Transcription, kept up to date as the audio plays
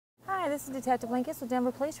this is Detective Linkus with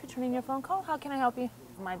Denver Police returning your phone call. How can I help you?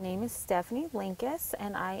 My name is Stephanie Linkus,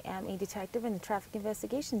 and I am a detective in the Traffic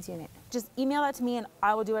Investigations Unit. Just email that to me and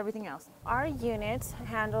I will do everything else. Our unit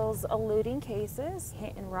handles eluding cases,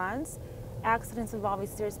 hit and runs, accidents involving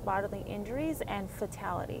serious bodily injuries, and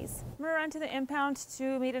fatalities. I'm gonna run to the impound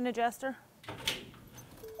to meet an adjuster.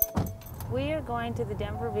 We are going to the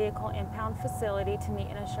Denver Vehicle Impound Facility to meet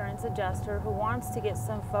an insurance adjuster who wants to get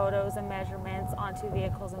some photos and measurements on two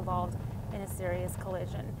vehicles involved in a serious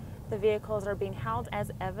collision. The vehicles are being held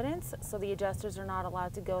as evidence, so the adjusters are not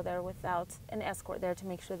allowed to go there without an escort there to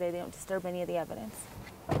make sure they don't disturb any of the evidence.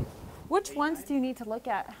 Which ones do you need to look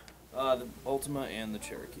at? The Ultima and the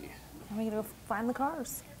Cherokee. I'm gonna go find the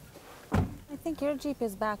cars. I think your Jeep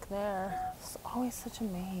is back there. It's always such a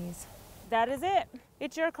maze. That is it.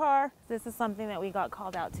 It's your car. This is something that we got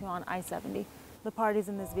called out to on I-70. The parties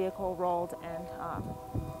in this vehicle rolled and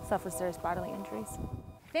suffered serious bodily injuries.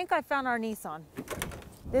 I think I found our Nissan.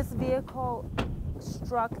 This vehicle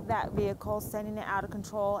struck that vehicle, sending it out of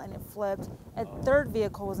control, and it flipped. A third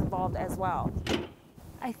vehicle was involved as well.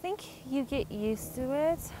 I think you get used to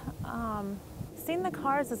it. Seeing the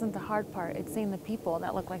cars isn't the hard part. It's seeing the people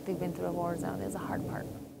that look like they've been through a war zone is a hard part.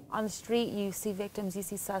 On the street, you see victims, you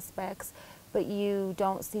see suspects, but you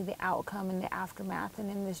don't see the outcome and the aftermath.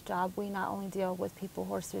 And in this job, we not only deal with people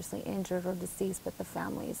who are seriously injured or deceased, but the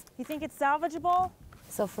families. You think it's salvageable?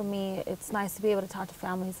 So for me, it's nice to be able to talk to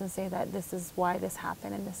families and say that this is why this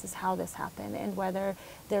happened and this is how this happened. And whether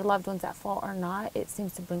their loved one's at fault or not, it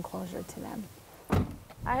seems to bring closure to them.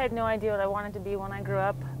 I had no idea what I wanted to be when I grew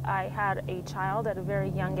up. I had a child at a very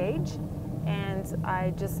young age, and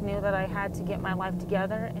I just knew that I had to get my life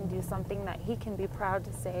together and do something that he can be proud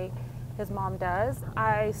to say his mom does.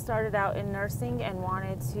 I started out in nursing and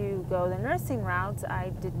wanted to go the nursing route.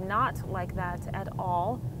 I did not like that at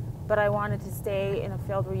all, but I wanted to stay in a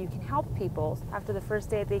field where you can help people. After the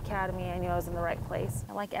first day at the academy, I knew I was in the right place.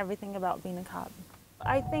 I like everything about being a cop.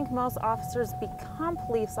 I think most officers become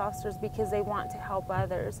police officers because they want to help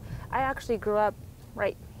others. I actually grew up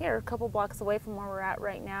right here, a couple blocks away from where we're at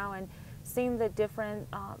right now, and seeing the different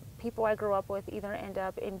people I grew up with either end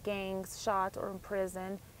up in gangs, shot, or in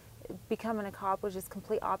prison. Becoming a cop was just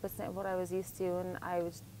complete opposite of what I was used to, and I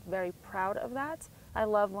was very proud of that. I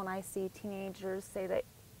love when I see teenagers say that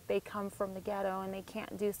they come from the ghetto and they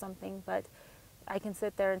can't do something, but I can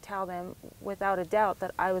sit there and tell them without a doubt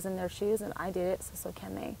that I was in their shoes and I did it, so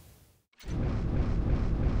can they.